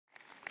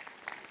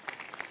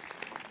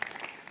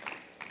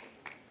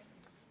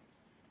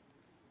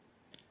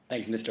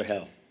Thanks, Mr.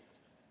 Hill.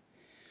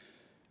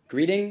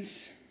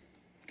 Greetings,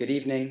 good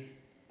evening,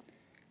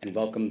 and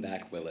welcome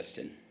back,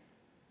 Williston.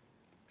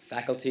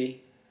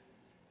 Faculty,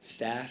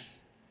 staff,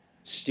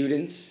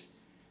 students,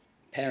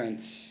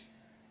 parents,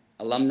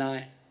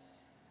 alumni,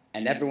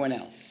 and everyone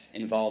else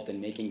involved in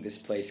making this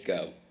place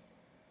go.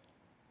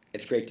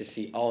 It's great to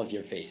see all of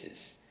your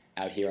faces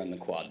out here on the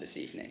quad this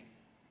evening.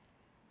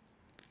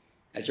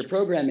 As your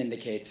program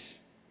indicates,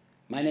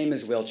 my name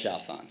is Will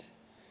Chalfant.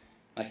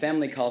 My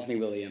family calls me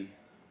William,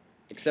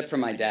 except for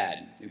my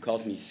dad, who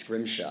calls me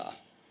Scrimshaw.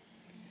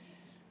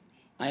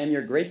 I am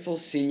your grateful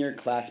senior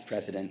class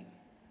president,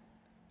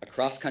 a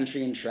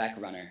cross-country and track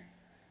runner,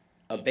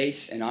 a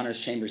bass and honors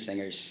chamber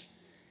singers,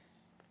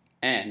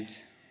 and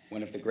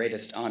one of the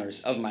greatest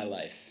honors of my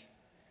life,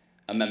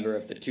 a member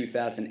of the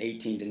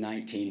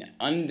 2018-19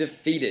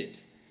 undefeated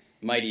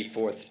Mighty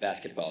Fourths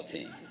basketball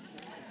team.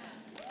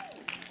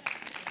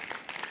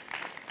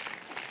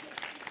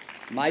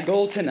 My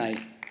goal tonight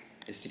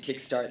is to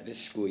kickstart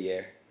this school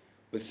year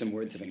with some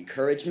words of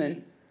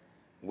encouragement,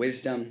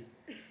 wisdom,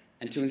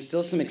 and to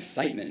instill some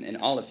excitement in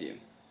all of you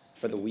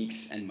for the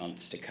weeks and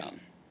months to come.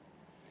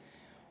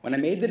 When I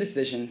made the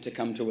decision to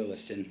come to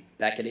Williston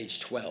back at age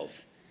 12,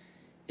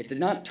 it did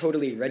not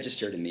totally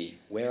register to me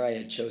where I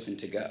had chosen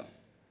to go.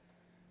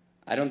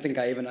 I don't think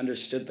I even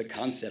understood the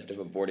concept of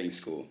a boarding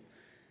school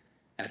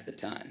at the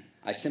time.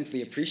 I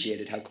simply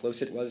appreciated how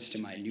close it was to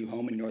my new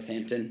home in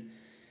Northampton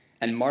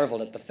and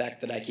marveled at the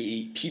fact that I could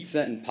eat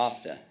pizza and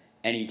pasta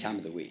any time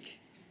of the week.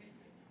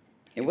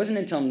 It wasn't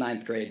until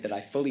 9th grade that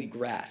I fully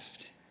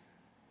grasped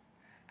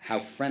how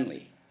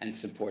friendly and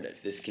supportive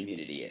this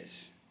community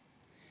is.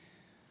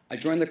 I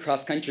joined the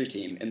cross-country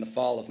team in the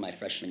fall of my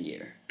freshman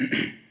year.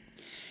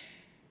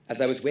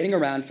 As I was waiting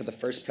around for the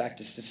first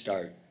practice to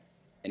start,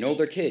 an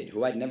older kid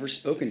who I'd never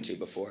spoken to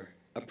before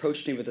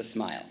approached me with a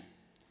smile.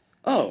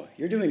 "Oh,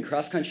 you're doing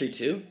cross-country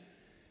too?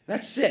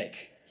 That's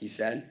sick," he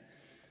said.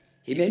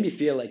 He made me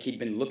feel like he'd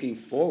been looking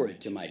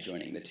forward to my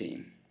joining the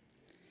team.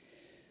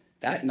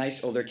 That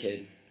nice older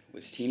kid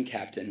was team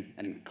captain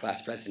and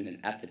class president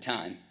at the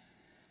time,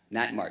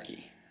 Nat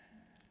Markey.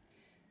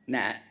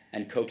 Nat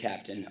and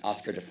co-captain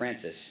Oscar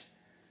DeFrancis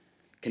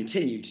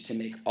continued to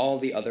make all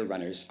the other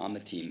runners on the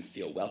team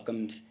feel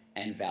welcomed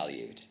and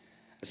valued,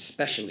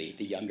 especially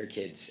the younger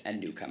kids and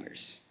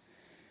newcomers.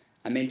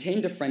 I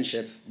maintained a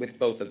friendship with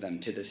both of them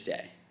to this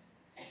day.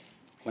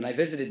 When I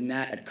visited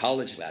Nat at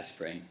college last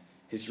spring,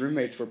 his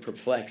roommates were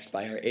perplexed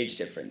by our age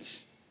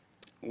difference.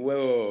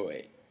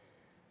 Wait.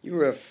 You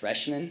were a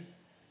freshman?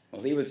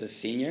 Well, he was a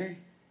senior?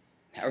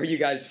 How are you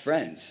guys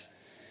friends?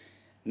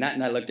 Nat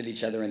and I looked at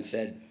each other and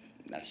said,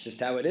 "That's just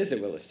how it is at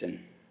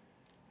Williston."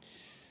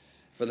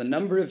 For the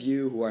number of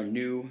you who are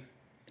new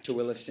to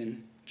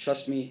Williston,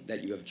 trust me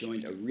that you have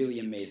joined a really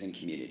amazing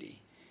community.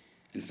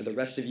 And for the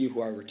rest of you who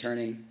are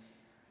returning,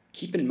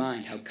 keep in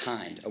mind how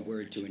kind a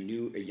word to a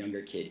new or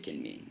younger kid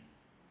can mean.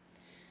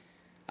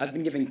 I've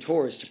been giving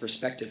tours to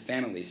prospective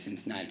families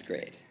since 9th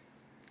grade.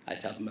 I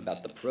tell them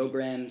about the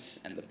programs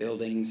and the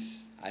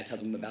buildings. I tell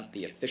them about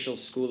the official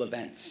school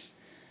events.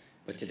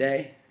 But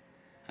today,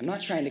 I'm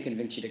not trying to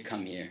convince you to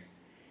come here.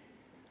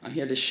 I'm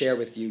here to share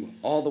with you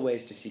all the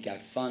ways to seek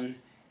out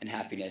fun and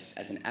happiness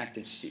as an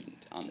active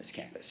student on this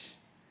campus.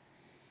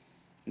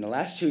 In the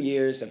last 2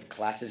 years of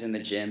classes in the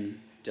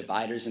gym,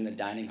 dividers in the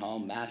dining hall,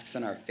 masks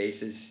on our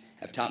faces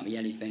have taught me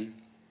anything,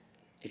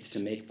 it's to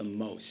make the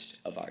most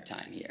of our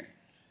time here.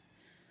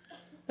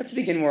 Let's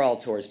begin where all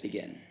tours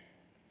begin,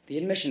 the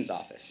admissions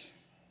office.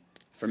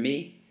 For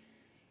me,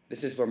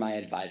 this is where my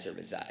advisor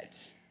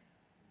resides.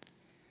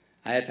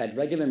 I have had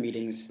regular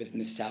meetings with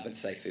Ms. Talbot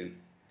Saifu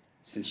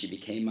since she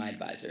became my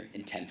advisor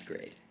in 10th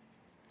grade.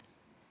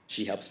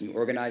 She helps me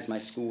organize my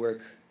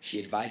schoolwork,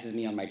 she advises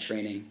me on my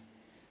training,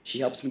 she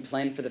helps me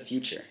plan for the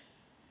future,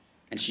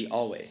 and she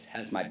always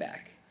has my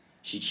back.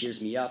 She cheers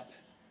me up,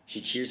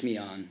 she cheers me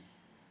on,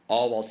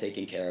 all while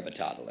taking care of a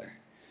toddler.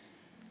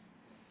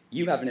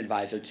 You have an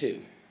advisor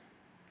too.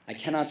 I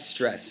cannot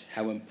stress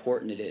how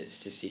important it is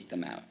to seek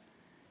them out.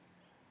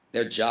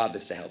 Their job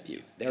is to help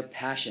you. Their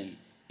passion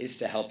is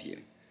to help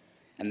you.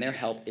 And their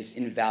help is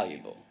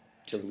invaluable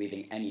to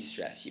relieving any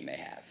stress you may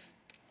have.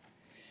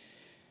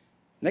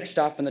 Next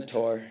stop on the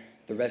tour,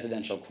 the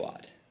residential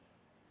quad.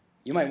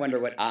 You might wonder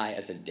what I,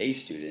 as a day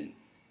student,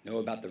 know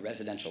about the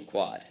residential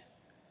quad.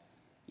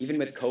 Even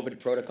with COVID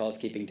protocols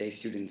keeping day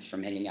students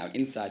from hanging out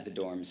inside the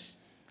dorms,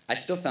 I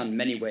still found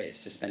many ways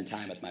to spend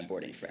time with my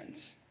boarding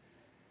friends.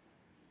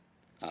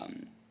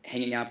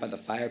 Hanging out by the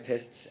fire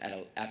pits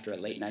after a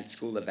late night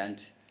school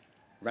event,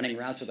 running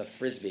routes with a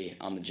frisbee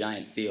on the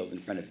giant field in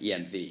front of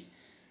EMV,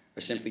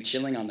 or simply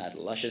chilling on that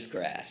luscious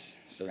grass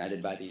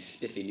surrounded by these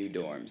spiffy new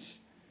dorms.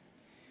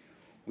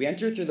 We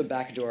enter through the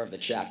back door of the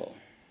chapel,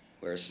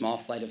 where a small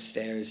flight of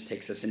stairs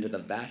takes us into the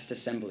vast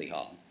assembly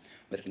hall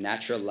with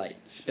natural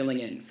light spilling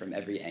in from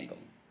every angle.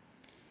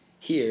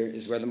 Here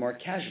is where the more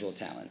casual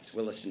talents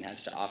Williston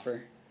has to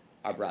offer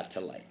are brought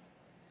to light.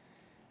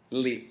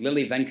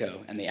 Lily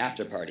Venko and the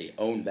After Party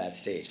owned that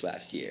stage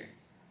last year,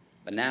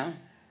 but now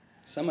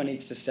someone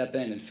needs to step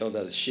in and fill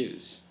those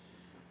shoes.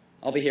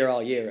 I'll be here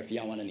all year if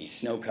y'all want any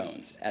snow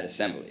cones at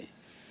assembly.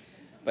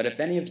 But if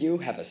any of you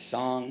have a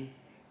song,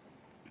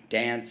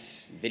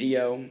 dance,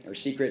 video, or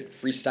secret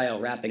freestyle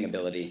rapping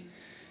ability,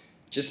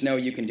 just know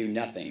you can do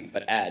nothing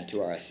but add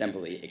to our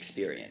assembly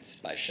experience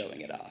by showing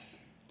it off.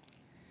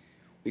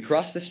 We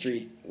cross the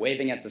street,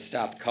 waving at the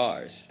stopped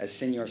cars, as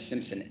Senor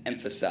Simpson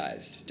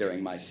emphasized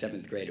during my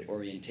 7th grade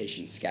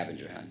orientation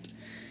scavenger hunt,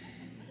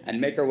 and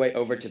make our way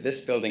over to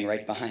this building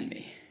right behind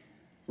me,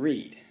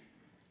 Reed.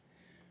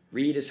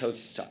 Reed is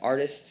host to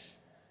artists,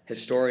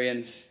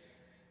 historians,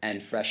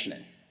 and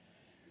freshmen.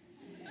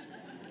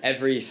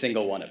 Every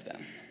single one of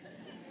them.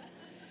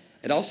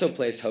 It also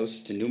plays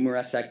host to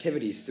numerous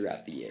activities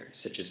throughout the year,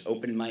 such as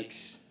open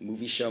mics,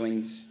 movie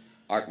showings,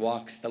 art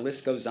walks, the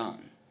list goes on.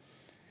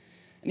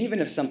 And even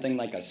if something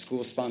like a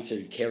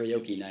school-sponsored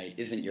karaoke night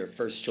isn't your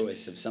first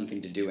choice of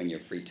something to do in your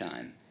free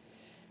time,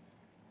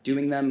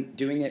 doing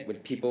it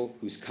with people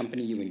whose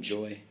company you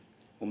enjoy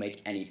will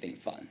make anything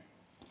fun.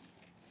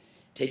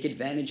 Take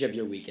advantage of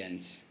your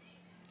weekends,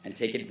 and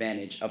take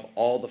advantage of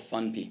all the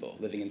fun people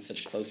living in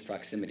such close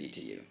proximity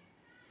to you.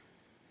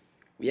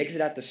 We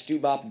exit out the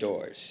Stubop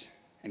doors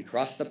and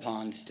cross the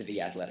pond to the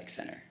athletic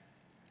center.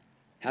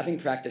 Having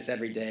practice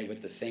every day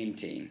with the same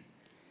team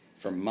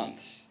for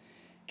months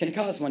can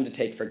cause one to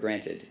take for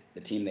granted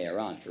the team they are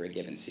on for a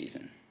given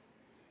season.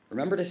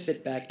 Remember to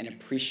sit back and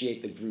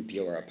appreciate the group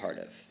you are a part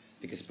of,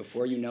 because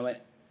before you know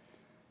it,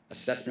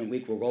 assessment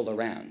week will roll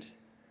around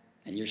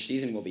and your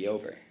season will be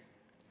over.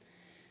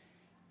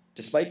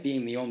 Despite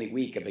being the only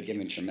week of a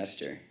given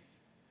trimester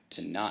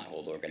to not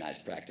hold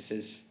organized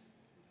practices,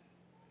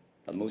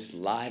 the most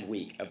live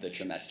week of the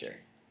trimester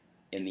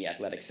in the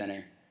athletic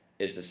center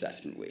is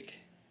assessment week.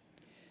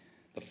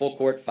 The full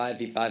court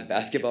 5v5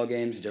 basketball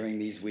games during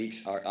these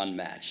weeks are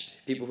unmatched.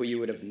 People who you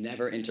would have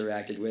never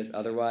interacted with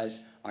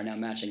otherwise are now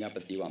matching up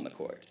with you on the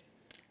court.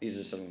 These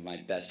are some of my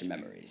best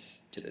memories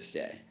to this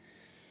day.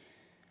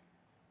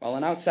 While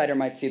an outsider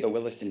might see the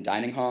Williston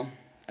Dining Hall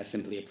as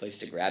simply a place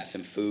to grab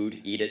some food,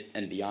 eat it,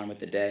 and be on with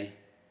the day,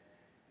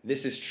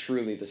 this is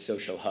truly the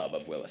social hub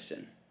of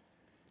Williston.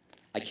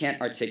 I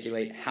can't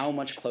articulate how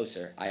much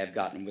closer I have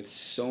gotten with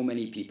so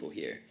many people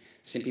here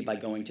simply by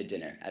going to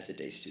dinner as a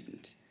day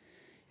student.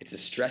 It's a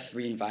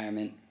stress-free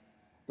environment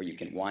where you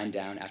can wind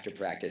down after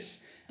practice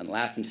and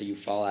laugh until you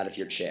fall out of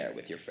your chair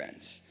with your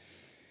friends.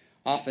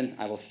 Often,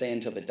 I will stay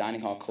until the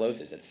dining hall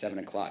closes at 7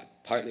 o'clock,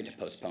 partly to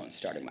postpone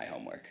starting my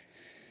homework,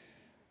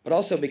 but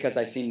also because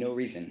I see no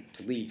reason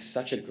to leave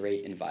such a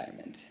great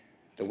environment.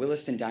 The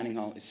Williston Dining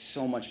Hall is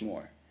so much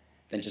more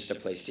than just a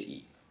place to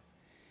eat.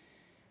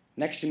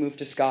 Next, you move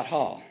to Scott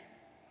Hall,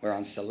 where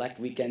on select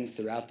weekends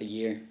throughout the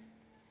year,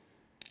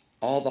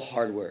 all the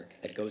hard work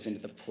that goes into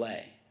the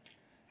play,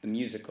 the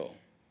musical,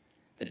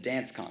 the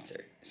dance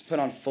concert is put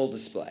on full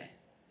display.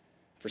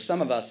 For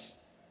some of us,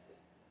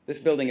 this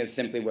building is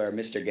simply where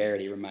Mr.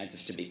 Garrity reminds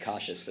us to be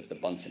cautious with the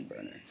Bunsen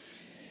burner.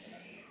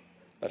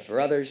 But for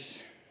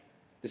others,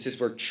 this is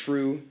where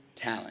true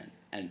talent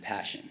and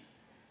passion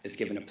is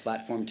given a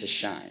platform to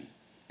shine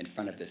in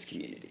front of this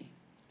community.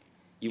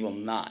 You will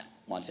not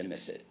want to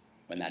miss it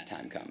when that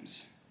time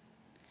comes.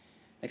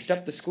 Next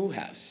up, the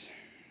schoolhouse.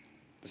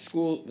 The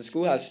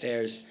schoolhouse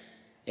stairs,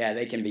 yeah,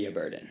 they can be a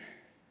burden.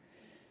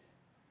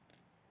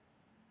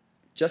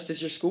 Just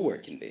as your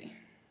schoolwork can be.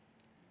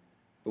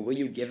 But will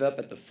you give up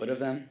at the foot of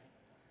them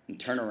and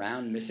turn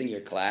around missing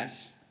your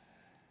class?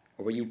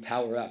 Or will you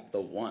power up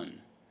the 1,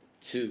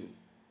 2,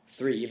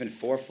 3, even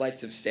 4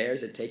 flights of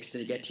stairs it takes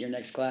to get to your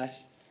next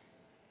class?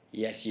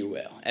 Yes, you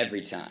will,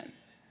 every time.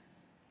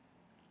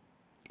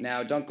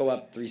 Now, don't go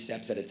up 3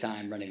 steps at a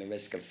time, running the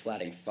risk of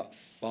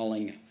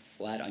falling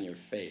flat on your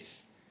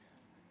face.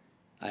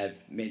 I have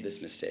made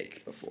this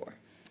mistake before.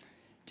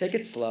 Take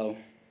it slow,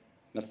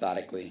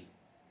 methodically,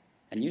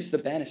 and use the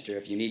banister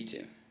if you need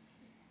to.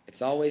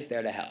 It's always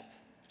there to help,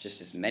 just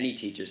as many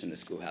teachers in the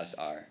schoolhouse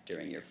are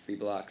during your free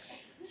blocks,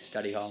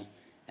 study hall,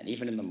 and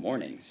even in the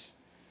mornings.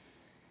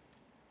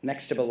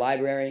 Next to the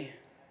library,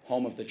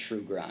 home of the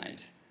true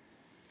grind.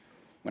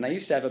 When I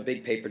used to have a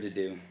big paper to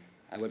do,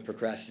 I would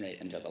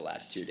procrastinate until the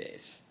last 2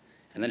 days,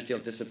 and then feel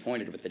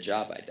disappointed with the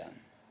job I'd done.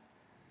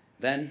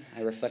 Then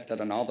I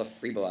reflected on all the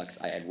free blocks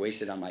I had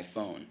wasted on my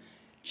phone,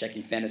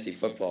 checking fantasy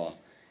football,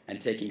 and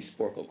taking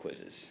Sporkle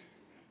quizzes.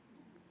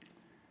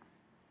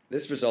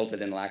 This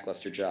resulted in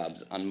lackluster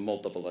jobs on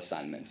multiple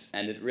assignments,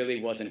 and it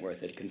really wasn't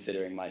worth it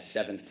considering my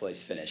 7th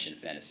place finish in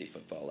fantasy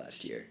football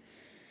last year.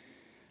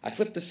 I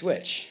flipped the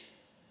switch.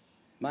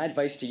 My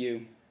advice to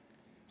you,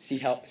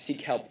 seek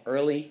help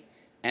early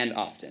and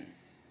often.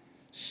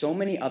 So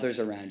many others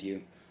around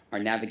you are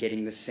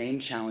navigating the same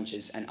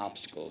challenges and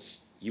obstacles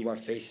you are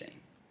facing.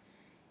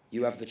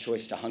 You have the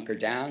choice to hunker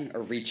down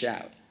or reach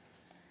out.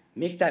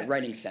 Make that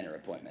writing center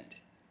appointment.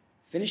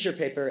 Finish your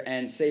paper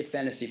and save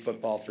fantasy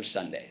football for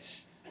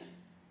Sundays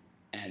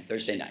and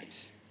Thursday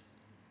nights,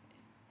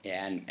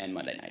 and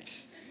Monday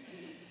nights.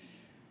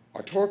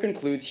 Our tour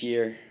concludes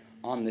here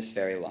on this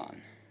very lawn,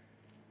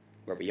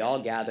 where we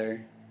all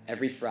gather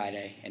every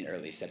Friday in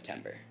early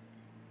September.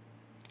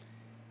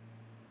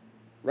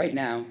 Right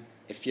now,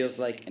 it feels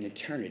like an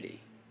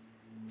eternity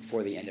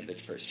before the end of the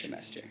first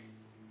trimester,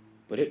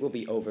 but it will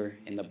be over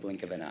in the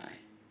blink of an eye.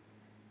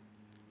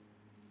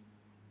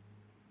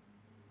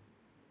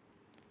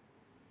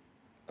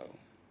 Oh,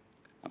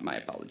 my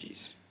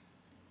apologies.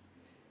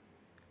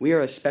 We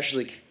are a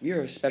special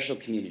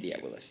community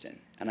at Williston,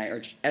 and I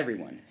urge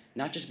everyone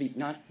not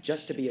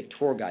just to be a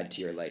tour guide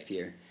to your life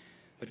here,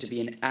 but to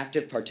be an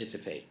active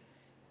participant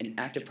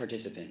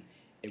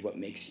in what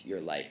makes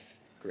your life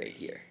great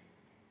here.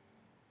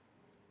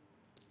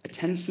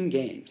 Attend some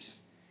games.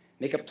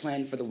 Make a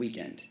plan for the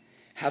weekend.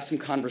 Have some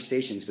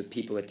conversations with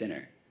people at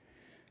dinner.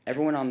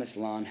 Everyone on this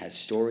lawn has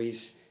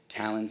stories,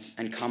 talents,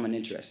 and common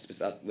interests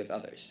with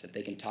others that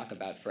they can talk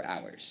about for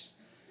hours.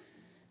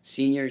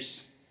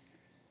 Seniors,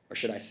 or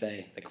should I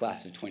say the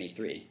class of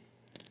 23,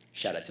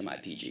 shout out to my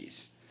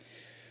PGs.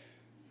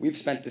 We've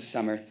spent this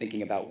summer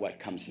thinking about what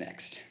comes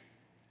next.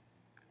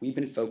 We've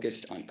been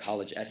focused on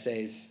college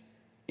essays,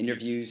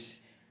 interviews,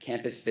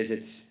 campus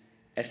visits,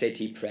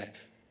 SAT prep,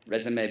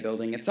 resume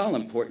building. It's all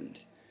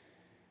important.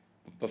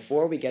 But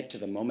before we get to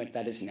the moment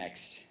that is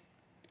next,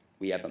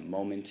 we have a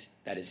moment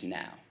that is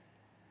now.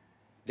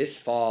 This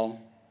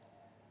fall,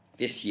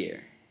 this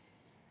year,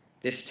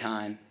 this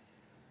time,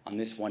 on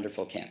this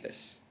wonderful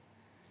campus.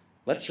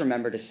 Let's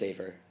remember to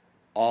savor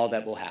all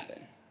that will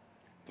happen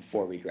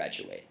before we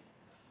graduate.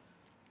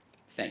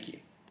 Thank you.